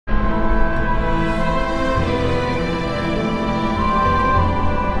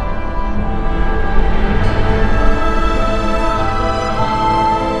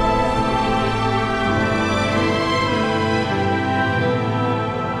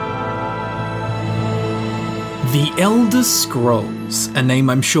The Elder Scrolls, a name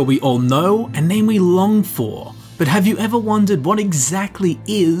I'm sure we all know, a name we long for, but have you ever wondered what exactly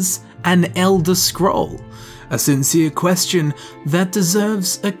is an Elder Scroll? A sincere question that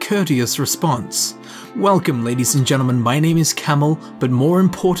deserves a courteous response. Welcome ladies and gentlemen, my name is Camel, but more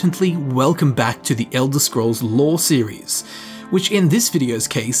importantly, welcome back to the Elder Scrolls lore series, which in this video's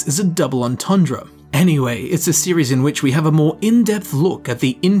case is a double entendre. Anyway, it's a series in which we have a more in-depth look at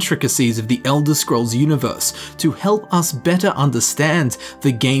the intricacies of the Elder Scrolls universe to help us better understand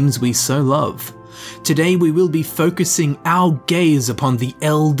the games we so love. Today we will be focusing our gaze upon the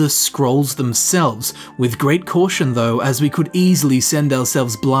Elder Scrolls themselves, with great caution though, as we could easily send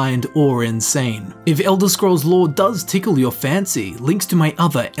ourselves blind or insane. If Elder Scrolls lore does tickle your fancy, links to my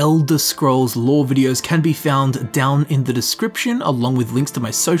other Elder Scrolls lore videos can be found down in the description, along with links to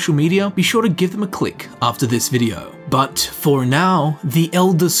my social media. Be sure to give them a click after this video. But for now, the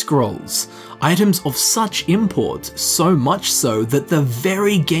Elder Scrolls. Items of such import, so much so that the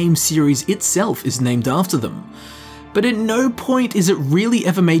very game series itself is named after them. But at no point is it really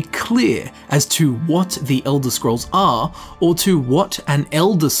ever made clear as to what the Elder Scrolls are, or to what an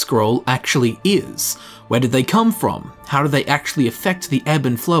Elder Scroll actually is. Where did they come from? How do they actually affect the ebb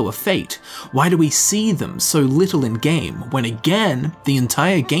and flow of fate? Why do we see them so little in game, when again, the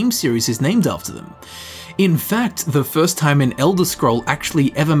entire game series is named after them? In fact, the first time an Elder Scroll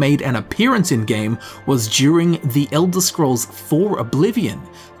actually ever made an appearance in-game was during the Elder Scrolls IV Oblivion,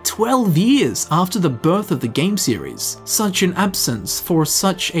 12 years after the birth of the game series. Such an absence for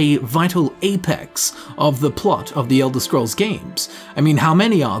such a vital apex of the plot of the Elder Scrolls games. I mean, how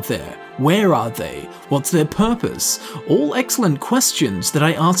many are there? Where are they? What's their purpose? All excellent questions that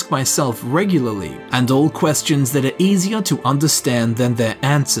I ask myself regularly, and all questions that are easier to understand than their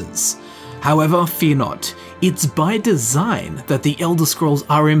answers. However, fear not, it's by design that the Elder Scrolls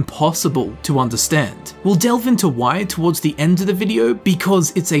are impossible to understand. We'll delve into why towards the end of the video,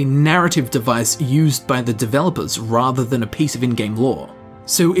 because it's a narrative device used by the developers rather than a piece of in-game lore.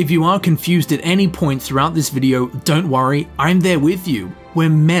 So if you are confused at any point throughout this video, don't worry, I'm there with you. We're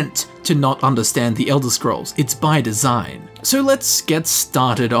meant to not understand the Elder Scrolls, it's by design. So let's get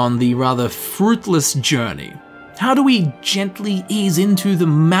started on the rather fruitless journey. How do we gently ease into the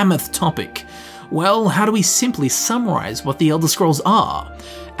mammoth topic? Well, how do we simply summarize what the Elder Scrolls are?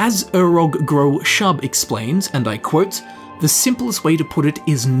 As Urog Gro Shub explains, and I quote, "The simplest way to put it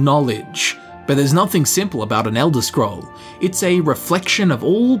is knowledge. But there's nothing simple about an Elder Scroll. It's a reflection of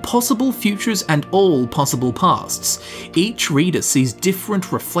all possible futures and all possible pasts. Each reader sees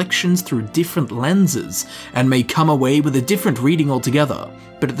different reflections through different lenses, and may come away with a different reading altogether.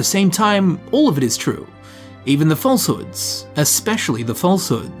 But at the same time, all of it is true. Even the falsehoods, especially the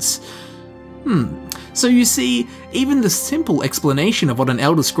falsehoods." So you see, even the simple explanation of what an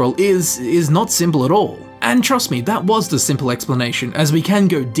Elder Scroll is not simple at all. And trust me, that was the simple explanation, as we can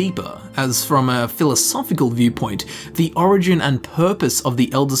go deeper, as from a philosophical viewpoint, the origin and purpose of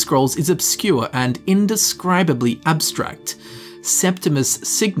the Elder Scrolls is obscure and indescribably abstract. Septimus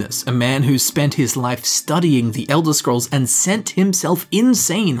Signus, a man who spent his life studying the Elder Scrolls and sent himself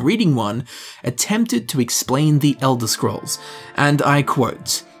insane reading one, attempted to explain the Elder Scrolls, and I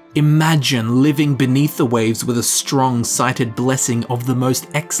quote, "Imagine living beneath the waves with a strong-sighted blessing of the most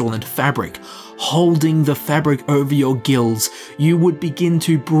excellent fabric. Holding the fabric over your gills, you would begin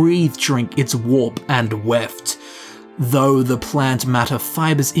to breathe drink its warp and weft. Though the plant matter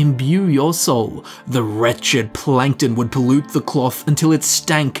fibers imbue your soul, the wretched plankton would pollute the cloth until it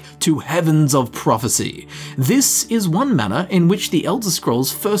stank to heavens of prophecy." This is one manner in which the Elder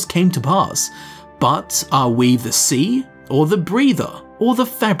Scrolls first came to pass. But are we the sea, or the breather, or the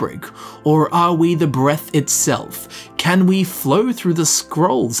fabric, or are we the breath itself? Can we flow through the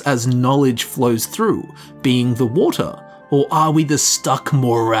scrolls as knowledge flows through, being the water? Or are we the stuck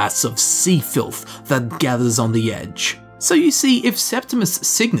morass of sea filth that gathers on the edge? So you see, if Septimus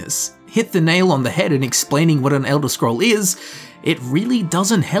Signus hit the nail on the head in explaining what an Elder Scroll is, it really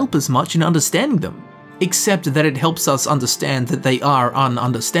doesn't help us much in understanding them, except that it helps us understand that they are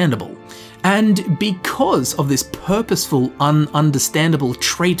ununderstandable. And because of this purposeful, ununderstandable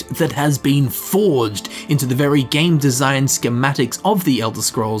trait that has been forged into the very game design schematics of the Elder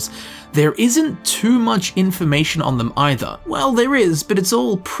Scrolls, there isn't too much information on them either. Well, there is, but it's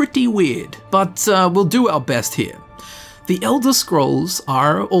all pretty weird. But we'll do our best here. The Elder Scrolls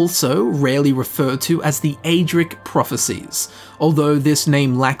are also rarely referred to as the Adric Prophecies, although this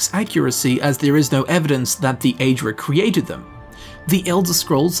name lacks accuracy as there is no evidence that the Adric created them. The Elder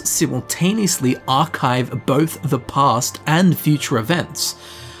Scrolls simultaneously archive both the past and future events.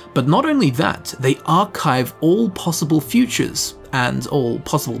 But not only that, they archive all possible futures and all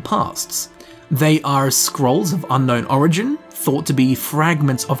possible pasts. They are scrolls of unknown origin, thought to be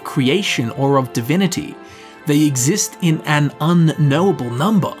fragments of creation or of divinity. They exist in an unknowable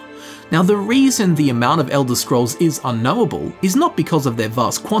number. Now, the reason the amount of Elder Scrolls is unknowable is not because of their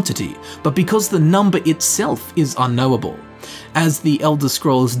vast quantity, but because the number itself is unknowable, as the Elder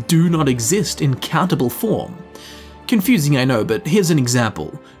Scrolls do not exist in countable form. Confusing, I know, but here's an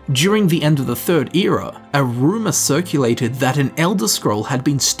example. During the end of the Third Era, a rumor circulated that an Elder Scroll had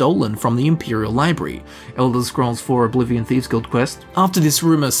been stolen from the Imperial Library. Elder Scrolls 4 Oblivion Thieves Guild quest. After this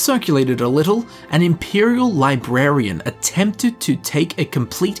rumor circulated a little, an Imperial librarian attempted to take a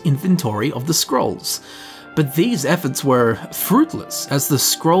complete inventory of the scrolls. But these efforts were fruitless, as the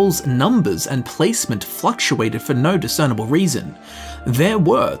scrolls' numbers and placement fluctuated for no discernible reason. There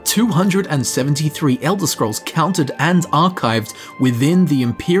were 273 Elder Scrolls counted and archived within the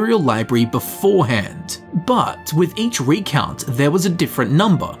Imperial Library beforehand. But with each recount, there was a different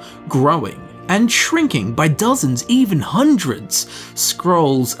number, growing and shrinking by dozens, even hundreds.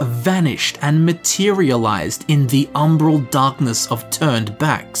 Scrolls vanished and materialized in the umbral darkness of turned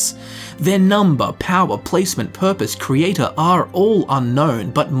backs. Their number, power, placement, purpose, creator are all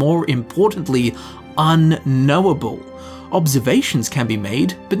unknown, but more importantly, unknowable. Observations can be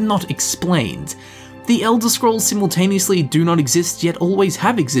made, but not explained. The Elder Scrolls simultaneously do not exist yet always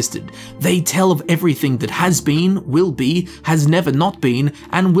have existed. They tell of everything that has been, will be, has never not been,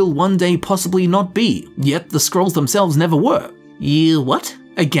 and will one day possibly not be, yet the scrolls themselves never were. What?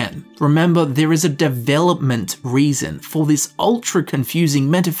 Again, remember there is a development reason for this ultra-confusing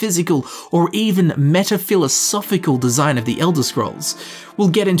metaphysical or even metaphilosophical design of the Elder Scrolls. We'll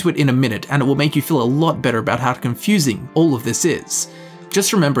get into it in a minute, and it will make you feel a lot better about how confusing all of this is.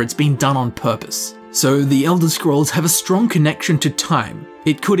 Just remember it's been done on purpose. So the Elder Scrolls have a strong connection to time.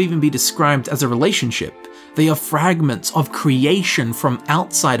 It could even be described as a relationship. They are fragments of creation from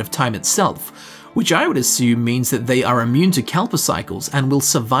outside of time itself, which I would assume means that they are immune to Kalpa cycles and will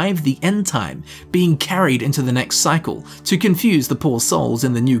survive the end time, being carried into the next cycle to confuse the poor souls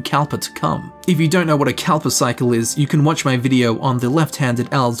in the new Kalpa to come. If you don't know what a Kalpa cycle is, you can watch my video on the left-handed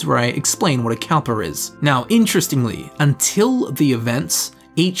elves where I explain what a Kalpa is. Now, interestingly, until the events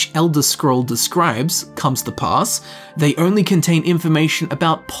each Elder Scroll describes comes to pass, they only contain information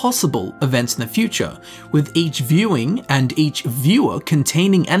about possible events in the future, with each viewing and each viewer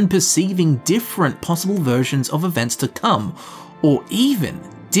containing and perceiving different possible versions of events to come, or even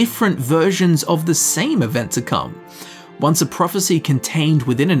different versions of the same event to come. Once a prophecy contained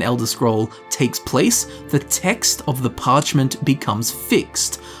within an Elder Scroll takes place, the text of the parchment becomes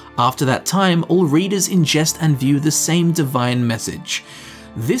fixed. After that time, all readers ingest and view the same divine message.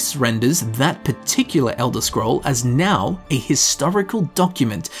 This renders that particular Elder Scroll as now a historical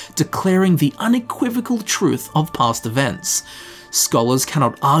document declaring the unequivocal truth of past events. Scholars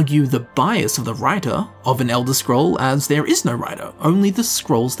cannot argue the bias of the writer of an Elder Scroll, as there is no writer, only the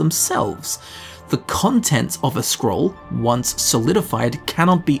scrolls themselves. The content of a scroll, once solidified,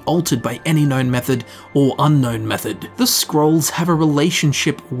 cannot be altered by any known method or unknown method. The scrolls have a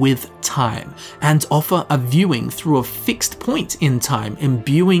relationship with time and offer a viewing through a fixed point in time,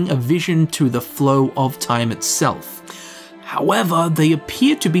 imbuing a vision to the flow of time itself. However, they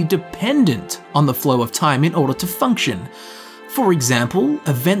appear to be dependent on the flow of time in order to function. For example,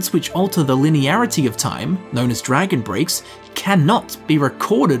 events which alter the linearity of time, known as dragon breaks, cannot be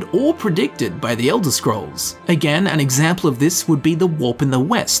recorded or predicted by the Elder Scrolls. Again, an example of this would be the Warp in the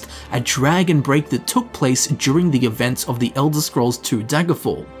West, a dragon break that took place during the events of the Elder Scrolls II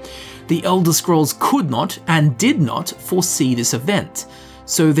Daggerfall. The Elder Scrolls could not and did not foresee this event,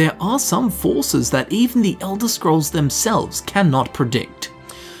 so there are some forces that even the Elder Scrolls themselves cannot predict.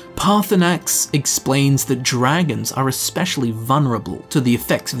 Parthenax explains that dragons are especially vulnerable to the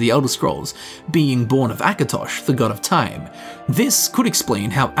effects of the Elder Scrolls, being born of Akatosh, the god of time. This could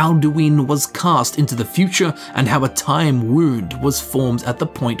explain how Alduin was cast into the future and how a time wound was formed at the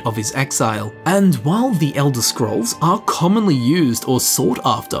point of his exile. And while the Elder Scrolls are commonly used or sought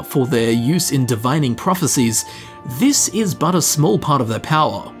after for their use in divining prophecies, this is but a small part of their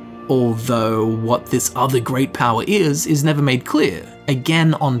power. Although what this other great power is never made clear,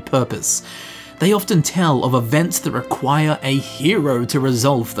 again on purpose. They often tell of events that require a hero to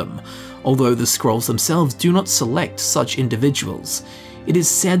resolve them, although the scrolls themselves do not select such individuals. It is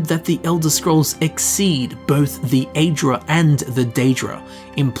said that the Elder Scrolls exceed both the Aedra and the Daedra,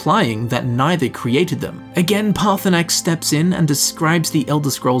 implying that neither created them. Again, Parthenax steps in and describes the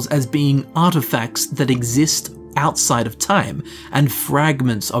Elder Scrolls as being artifacts that exist outside of time and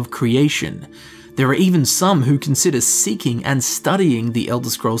fragments of creation. There are even some who consider seeking and studying the Elder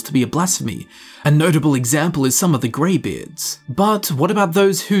Scrolls to be a blasphemy. A notable example is some of the Greybeards. But what about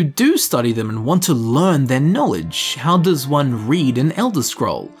those who do study them and want to learn their knowledge? How does one read an Elder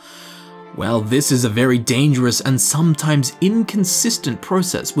Scroll? Well, this is a very dangerous and sometimes inconsistent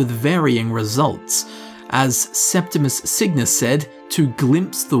process with varying results. As Septimus Signus said, to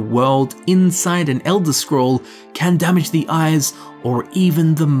glimpse the world inside an Elder Scroll can damage the eyes or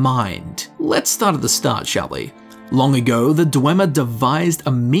even the mind. Let's start at the start, shall we? Long ago, the Dwemer devised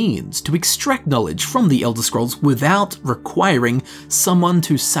a means to extract knowledge from the Elder Scrolls without requiring someone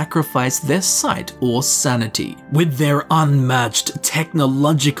to sacrifice their sight or sanity. With their unmatched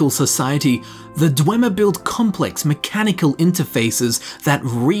technological society, the Dwemer build complex mechanical interfaces that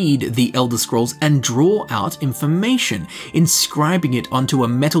read the Elder Scrolls and draw out information, inscribing it onto a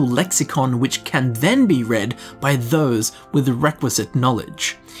metal lexicon which can then be read by those with the requisite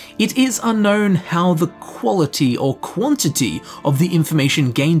knowledge. It is unknown how the quality or quantity of the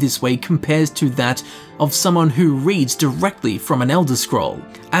information gained this way compares to that of someone who reads directly from an Elder Scroll,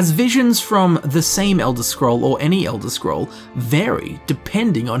 as visions from the same Elder Scroll or any Elder Scroll vary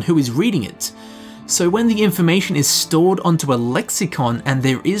depending on who is reading it. So when the information is stored onto a lexicon and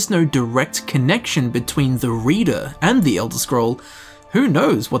there is no direct connection between the reader and the Elder Scroll, who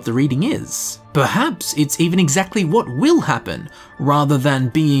knows what the reading is? Perhaps it's even exactly what will happen, rather than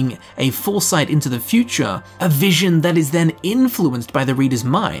being a foresight into the future, a vision that is then influenced by the reader's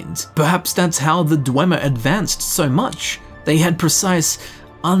mind. Perhaps that's how the Dwemer advanced so much. They had precise,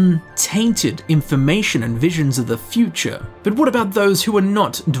 untainted information and visions of the future. But what about those who are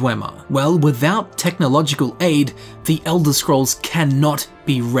not Dwemer? Well, without technological aid, the Elder Scrolls cannot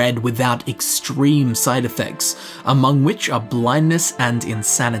be read without extreme side effects, among which are blindness and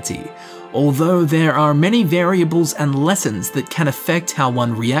insanity. Although there are many variables and lessons that can affect how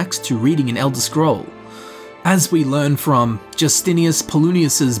one reacts to reading an Elder Scroll. As we learn from Justinius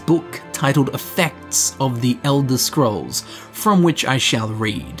Polonius's book titled Effects of the Elder Scrolls, from which I shall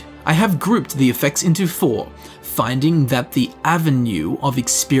read. I have grouped the effects into 4, finding that the avenue of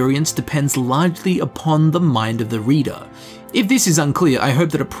experience depends largely upon the mind of the reader. If this is unclear, I hope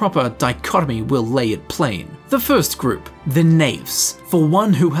that a proper dichotomy will lay it plain. The first group, the Knaves. For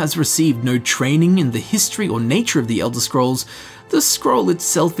one who has received no training in the history or nature of the Elder Scrolls, the scroll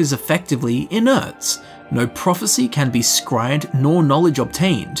itself is effectively inert. No prophecy can be scried nor knowledge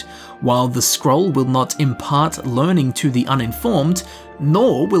obtained, while the scroll will not impart learning to the uninformed,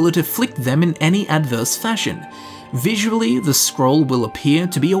 nor will it afflict them in any adverse fashion. Visually, the scroll will appear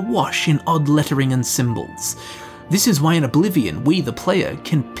to be awash in odd lettering and symbols. This is why in Oblivion, we, the player,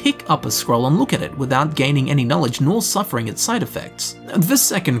 can pick up a scroll and look at it without gaining any knowledge nor suffering its side effects. The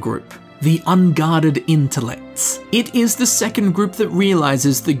second group, the unguarded intellects. It is the second group that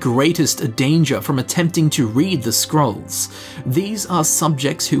realizes the greatest danger from attempting to read the scrolls. These are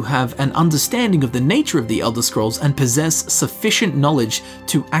subjects who have an understanding of the nature of the Elder Scrolls and possess sufficient knowledge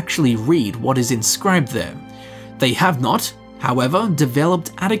to actually read what is inscribed there. They have not, however,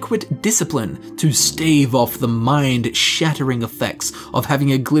 developed adequate discipline to stave off the mind-shattering effects of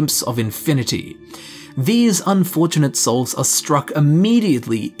having a glimpse of infinity. These unfortunate souls are struck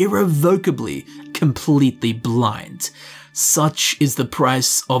immediately, irrevocably, completely blind. Such is the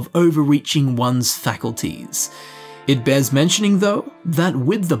price of overreaching one's faculties. It bears mentioning, though, that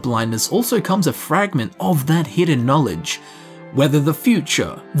with the blindness also comes a fragment of that hidden knowledge. Whether the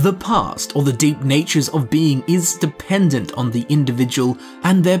future, the past, or the deep natures of being is dependent on the individual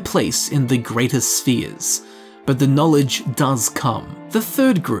and their place in the greater spheres. But the knowledge does come. The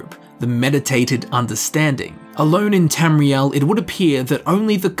third group, the meditated understanding. Alone in Tamriel, it would appear that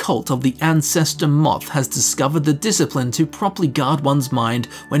only the cult of the ancestor moth has discovered the discipline to properly guard one's mind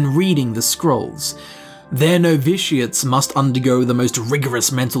when reading the scrolls. Their novitiates must undergo the most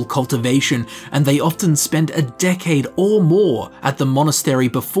rigorous mental cultivation, and they often spend a decade or more at the monastery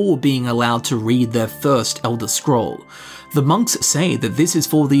before being allowed to read their first Elder Scroll. The monks say that this is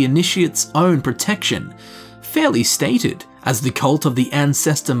for the initiate's own protection. Fairly stated, as the cult of the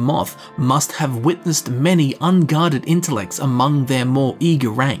ancestor moth must have witnessed many unguarded intellects among their more eager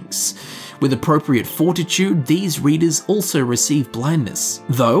ranks. With appropriate fortitude, these readers also receive blindness,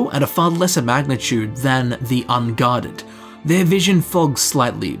 though at a far lesser magnitude than the unguarded. Their vision fogs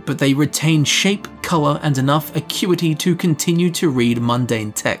slightly, but they retain shape, color, and enough acuity to continue to read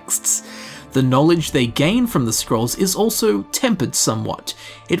mundane texts. The knowledge they gain from the scrolls is also tempered somewhat.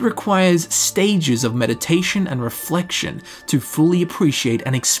 It requires stages of meditation and reflection to fully appreciate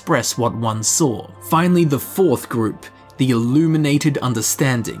and express what one saw. Finally, the fourth group, the illuminated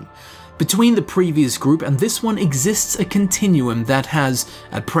understanding. Between the previous group and this one exists a continuum that has,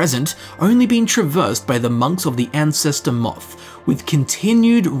 at present, only been traversed by the monks of the Ancestor Moth. With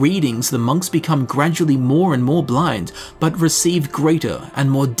continued readings, the monks become gradually more and more blind, but receive greater and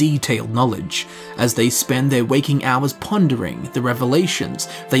more detailed knowledge. As they spend their waking hours pondering the revelations,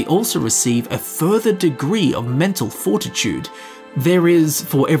 they also receive a further degree of mental fortitude. There is,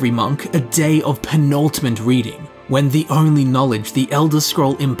 for every monk, a day of penultimate reading, when the only knowledge the Elder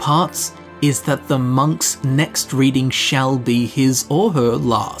Scroll imparts is that the monk's next reading shall be his or her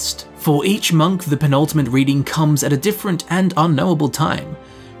last. For each monk, the penultimate reading comes at a different and unknowable time.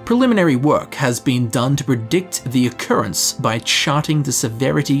 Preliminary work has been done to predict the occurrence by charting the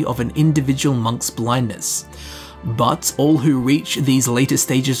severity of an individual monk's blindness. But all who reach these later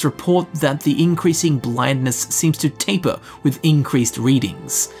stages report that the increasing blindness seems to taper with increased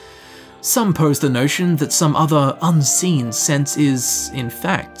readings. Some pose the notion that some other unseen sense is, in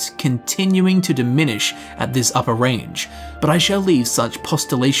fact, continuing to diminish at this upper range, but I shall leave such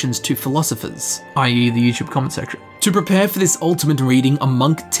postulations to philosophers, i.e. the YouTube comment section. To prepare for this ultimate reading, a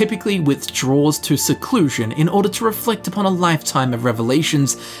monk typically withdraws to seclusion in order to reflect upon a lifetime of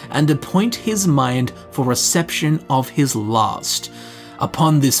revelations and appoint his mind for reception of his last.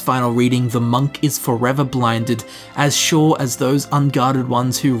 Upon this final reading, the monk is forever blinded, as sure as those unguarded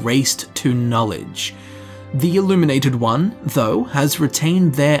ones who raced to knowledge. The illuminated one, though, has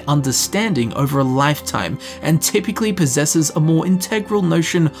retained their understanding over a lifetime and typically possesses a more integral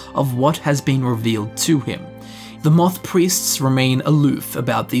notion of what has been revealed to him. The moth priests remain aloof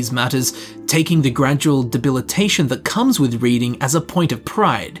about these matters, taking the gradual debilitation that comes with reading as a point of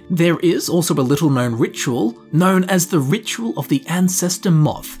pride. There is also a little-known ritual, known as the Ritual of the Ancestor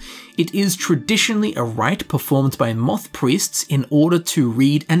Moth. It is traditionally a rite performed by moth priests in order to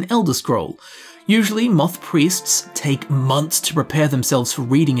read an Elder Scroll. Usually, moth priests take months to prepare themselves for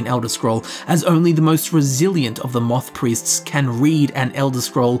reading an Elder Scroll, as only the most resilient of the moth priests can read an Elder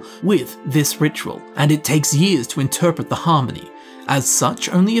Scroll with this ritual, and it takes years to interpret the harmony. As such,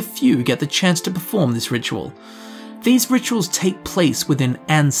 only a few get the chance to perform this ritual. These rituals take place within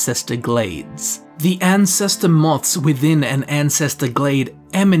ancestor glades. The ancestor moths within an ancestor glade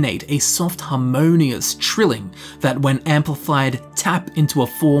emanate a soft, harmonious trilling that, when amplified, tap into a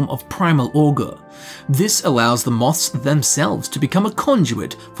form of primal augur. This allows the moths themselves to become a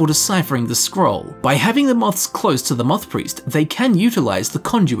conduit for deciphering the scroll. By having the moths close to the moth priest, they can utilize the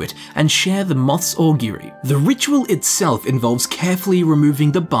conduit and share the moth's augury. The ritual itself involves carefully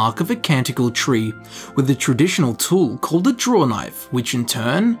removing the bark of a canticle tree with a traditional tool called a draw knife, which in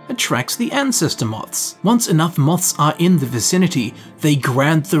turn attracts the ancestor moths. Once enough moths are in the vicinity, they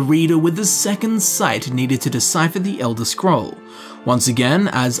grant the reader with the second sight needed to decipher the Elder Scroll. Once again,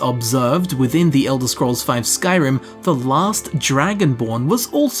 as observed within the Elder Scrolls V Skyrim, the last Dragonborn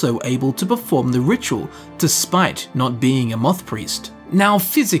was also able to perform the ritual, despite not being a moth priest. Now,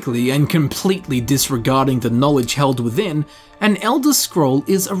 physically and completely disregarding the knowledge held within, an Elder Scroll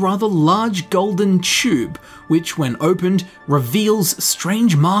is a rather large golden tube, which when opened, reveals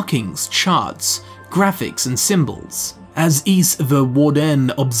strange markings, charts, graphics, and symbols. As Is the Warden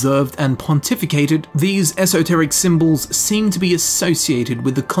observed and pontificated, these esoteric symbols seem to be associated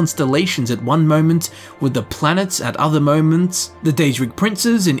with the constellations at one moment, with the planets at other moments, the Daedric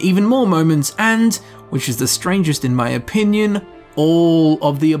princes in even more moments, and, which is the strangest in my opinion, all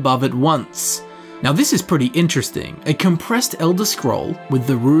of the above at once. Now this is pretty interesting. A compressed Elder Scroll with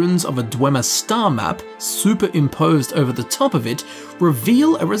the runes of a Dwemer star map superimposed over the top of it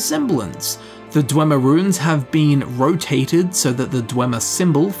reveal a resemblance. The Dwemer runes have been rotated so that the Dwemer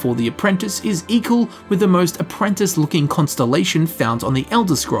symbol for the apprentice is equal with the most apprentice-looking constellation found on the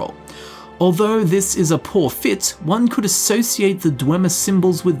Elder Scroll. Although this is a poor fit, one could associate the Dwemer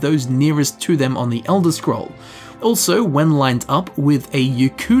symbols with those nearest to them on the Elder Scroll. Also, when lined up with a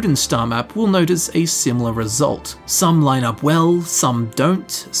Yukuden star map, we'll notice a similar result. Some line up well, some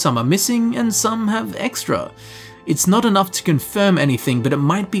don't, some are missing, and some have extra. It's not enough to confirm anything, but it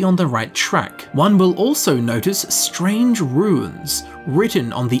might be on the right track. One will also notice strange runes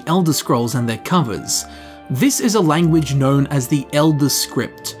written on the Elder Scrolls and their covers. This is a language known as the Elder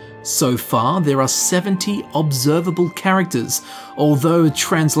Script. So far, there are 70 observable characters, although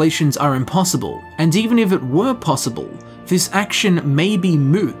translations are impossible, and even if it were possible, this action may be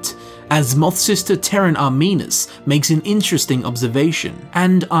moot, as Moth Sister Terran Arminus makes an interesting observation,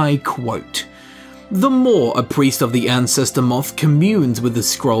 and I quote, "The more a priest of the Ancestor Moth communes with the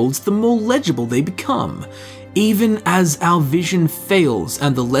scrolls, the more legible they become, even as our vision fails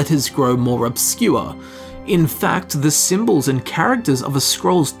and the letters grow more obscure. In fact, the symbols and characters of a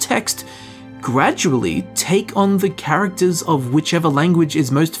scroll's text gradually take on the characters of whichever language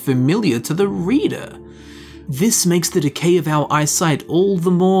is most familiar to the reader. This makes the decay of our eyesight all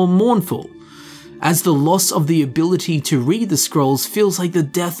the more mournful, as the loss of the ability to read the scrolls feels like the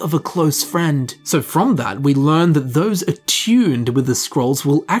death of a close friend. So from that, we learn that those attuned with the scrolls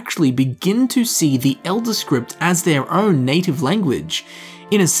will actually begin to see the Elder Script as their own native language.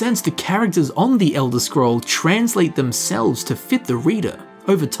 In a sense, the characters on the Elder Scroll translate themselves to fit the reader.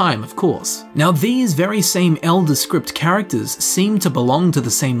 Over time, of course. Now, these very same Elder Script characters seem to belong to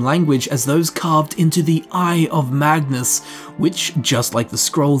the same language as those carved into the Eye of Magnus, which, just like the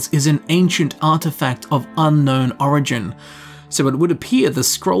scrolls, is an ancient artifact of unknown origin. So it would appear the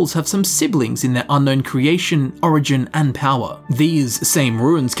scrolls have some siblings in their unknown creation, origin, and power. These same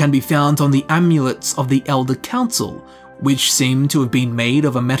runes can be found on the amulets of the Elder Council, which seem to have been made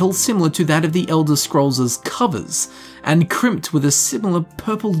of a metal similar to that of the Elder Scrolls' covers, and crimped with a similar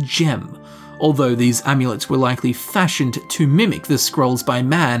purple gem, although these amulets were likely fashioned to mimic the scrolls by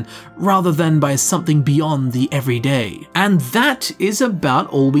man rather than by something beyond the everyday. And that is about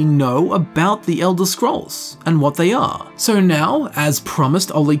all we know about the Elder Scrolls and what they are. So now, as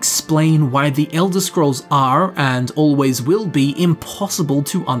promised, I'll explain why the Elder Scrolls are, and always will be, impossible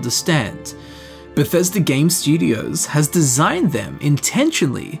to understand. Bethesda Game Studios has designed them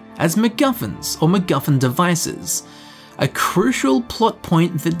intentionally as MacGuffins or MacGuffin devices, a crucial plot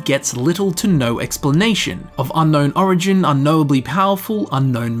point that gets little to no explanation, of unknown origin, unknowably powerful,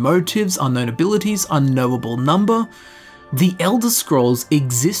 unknown motives, unknown abilities, unknowable number. The Elder Scrolls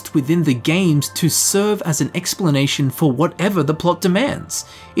exist within the games to serve as an explanation for whatever the plot demands.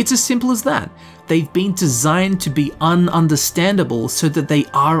 It's as simple as that. They've been designed to be ununderstandable so that they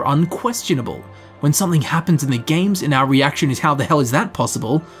are unquestionable. When something happens in the games and our reaction is how the hell is that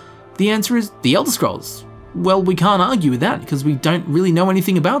possible, the answer is the Elder Scrolls. Well, we can't argue with that because we don't really know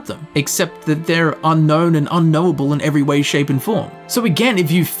anything about them, except that they're unknown and unknowable in every way, shape, and form. So again, if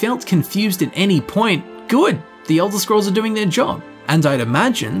you felt confused at any point, good, the Elder Scrolls are doing their job. And I'd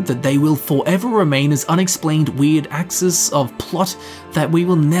imagine that they will forever remain as unexplained weird axis of plot that we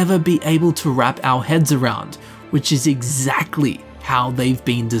will never be able to wrap our heads around, which is exactly how they've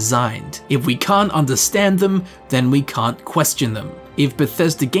been designed. If we can't understand them, then we can't question them. If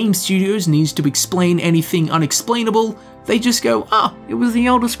Bethesda Game Studios needs to explain anything unexplainable, they just go, it was the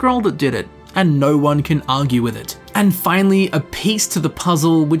Elder Scroll that did it, and no one can argue with it. And finally, a piece to the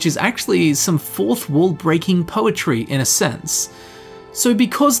puzzle, which is actually some fourth wall breaking poetry in a sense. So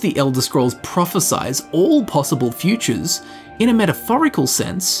because the Elder Scrolls prophesize all possible futures, in a metaphorical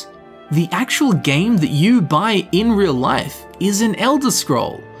sense, the actual game that you buy in real life is an Elder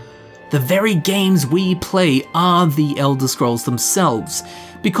Scroll. The very games we play are the Elder Scrolls themselves,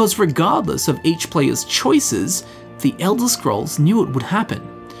 because regardless of each player's choices, the Elder Scrolls knew it would happen.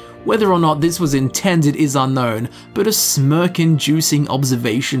 Whether or not this was intended is unknown, but a smirk-inducing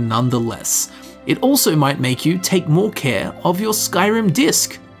observation nonetheless. It also might make you take more care of your Skyrim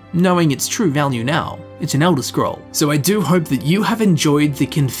disc, knowing its true value now. It's an Elder Scroll. So I do hope that you have enjoyed the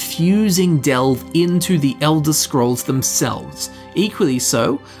confusing delve into the Elder Scrolls themselves. Equally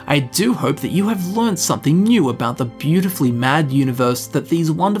so, I do hope that you have learned something new about the beautifully mad universe that these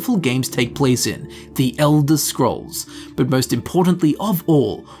wonderful games take place in, the Elder Scrolls. But most importantly of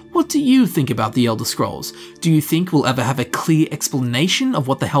all, what do you think about the Elder Scrolls? Do you think we'll ever have a clear explanation of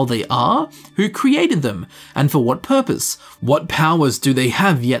what the hell they are? Who created them? And for what purpose? What powers do they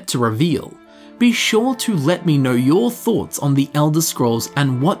have yet to reveal? Be sure to let me know your thoughts on the Elder Scrolls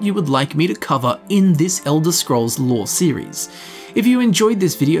and what you would like me to cover in this Elder Scrolls lore series. If you enjoyed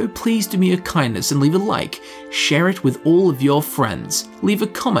this video, please do me a kindness and leave a like, share it with all of your friends, leave a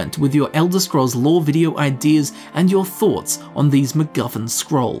comment with your Elder Scrolls lore video ideas and your thoughts on these MacGuffin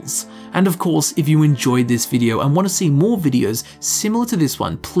scrolls. And of course, if you enjoyed this video and want to see more videos similar to this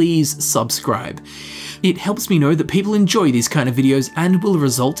one, please subscribe. It helps me know that people enjoy these kind of videos and will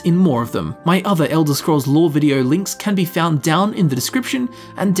result in more of them. My other Elder Scrolls lore video links can be found down in the description,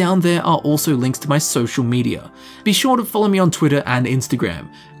 and down there are also links to my social media. Be sure to follow me on Twitter and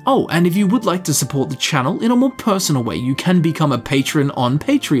Instagram. Oh, and if you would like to support the channel in a more personal way, you can become a patron on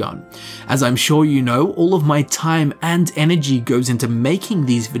Patreon. As I'm sure you know, all of my time and energy goes into making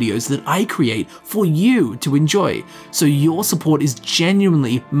these videos that I create for you to enjoy, so your support is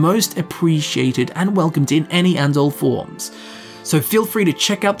genuinely most appreciated and welcomed in any and all forms. So feel free to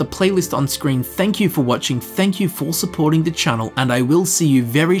check out the playlist on screen. Thank you for watching, thank you for supporting the channel, and I will see you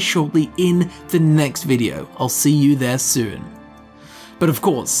very shortly in the next video. I'll see you there soon. But of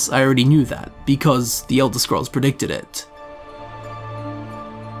course, I already knew that, because the Elder Scrolls predicted it.